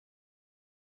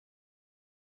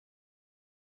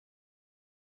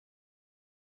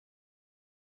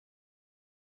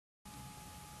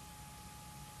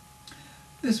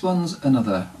This one's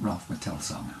another Ralph McTell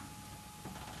song.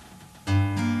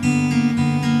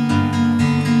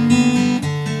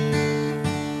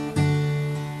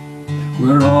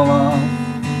 We're all off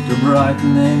to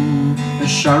Brighton in a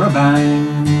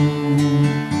char-a-bang.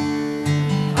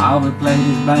 Albert played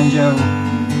his banjo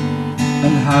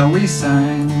and how we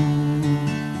sang.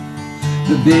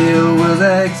 The beer was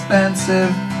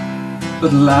expensive,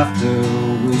 but laughter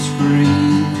was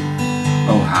free.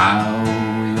 Oh, how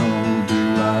we all do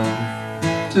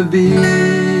love to be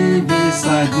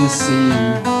beside the sea.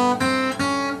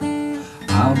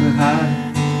 Albert had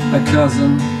a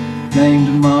cousin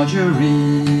named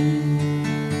Marjorie.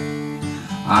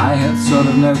 I had sort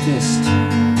of noticed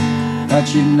that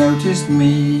she'd noticed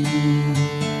me.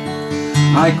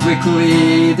 I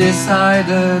quickly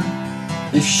decided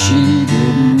if she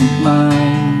didn't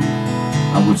mind,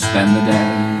 I would spend the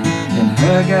day in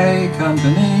her gay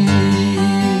company.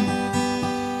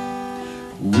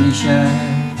 We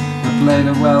shared a plate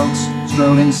of waltz,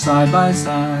 strolling side by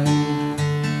side.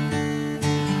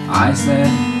 I said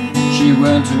she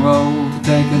weren't too old to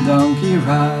take a donkey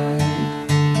ride,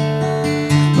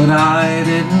 but I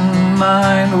didn't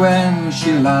mind when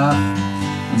she laughed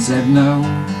and said no.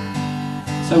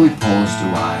 So we paused a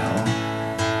while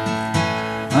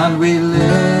and we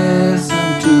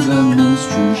listened to the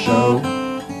minstrel show.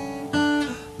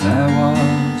 There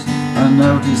was a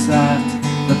notice at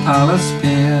the Palace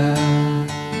Pier.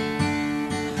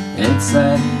 It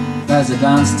said, there's a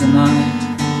dance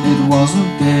tonight, it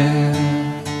wasn't beer.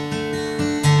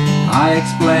 I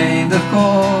explained, of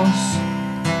course,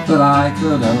 that I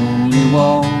could only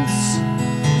waltz,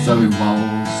 so we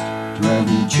waltzed to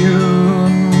every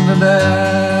tune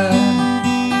there.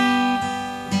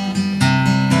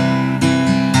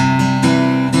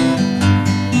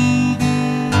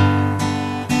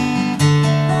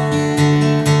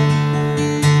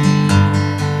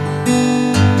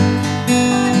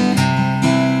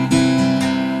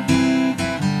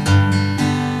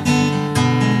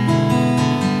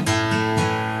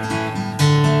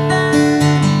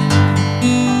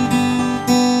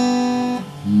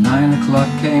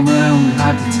 Came round, we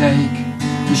had to take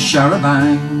the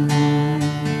char-a-bang.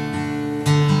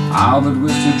 Albert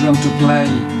was too drunk to play,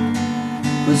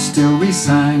 but still we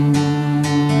sang.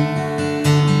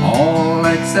 All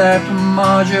except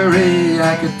Marjorie,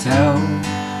 I could tell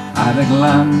at a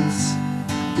glance,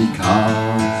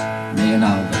 because me and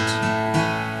Albert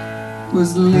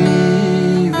was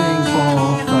leaving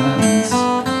for France.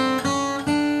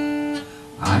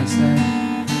 I said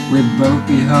we'd both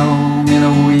be home in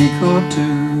a week or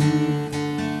two.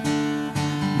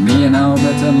 Me and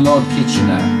Albert and Lord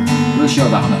Kitchener will show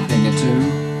that on a thing or two.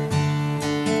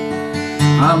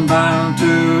 I'm bound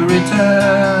to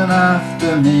return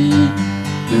after me,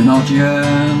 do not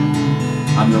yearn,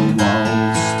 and we'll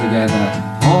waltz together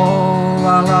all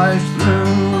our lives through.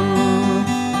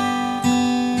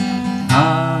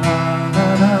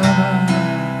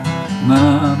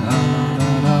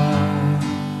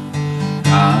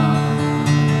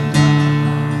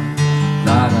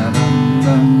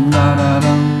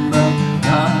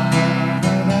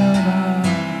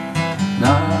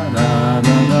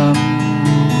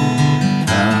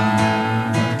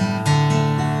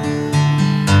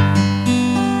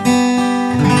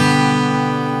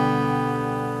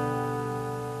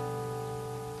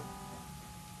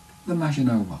 The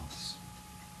Maginot Waltz.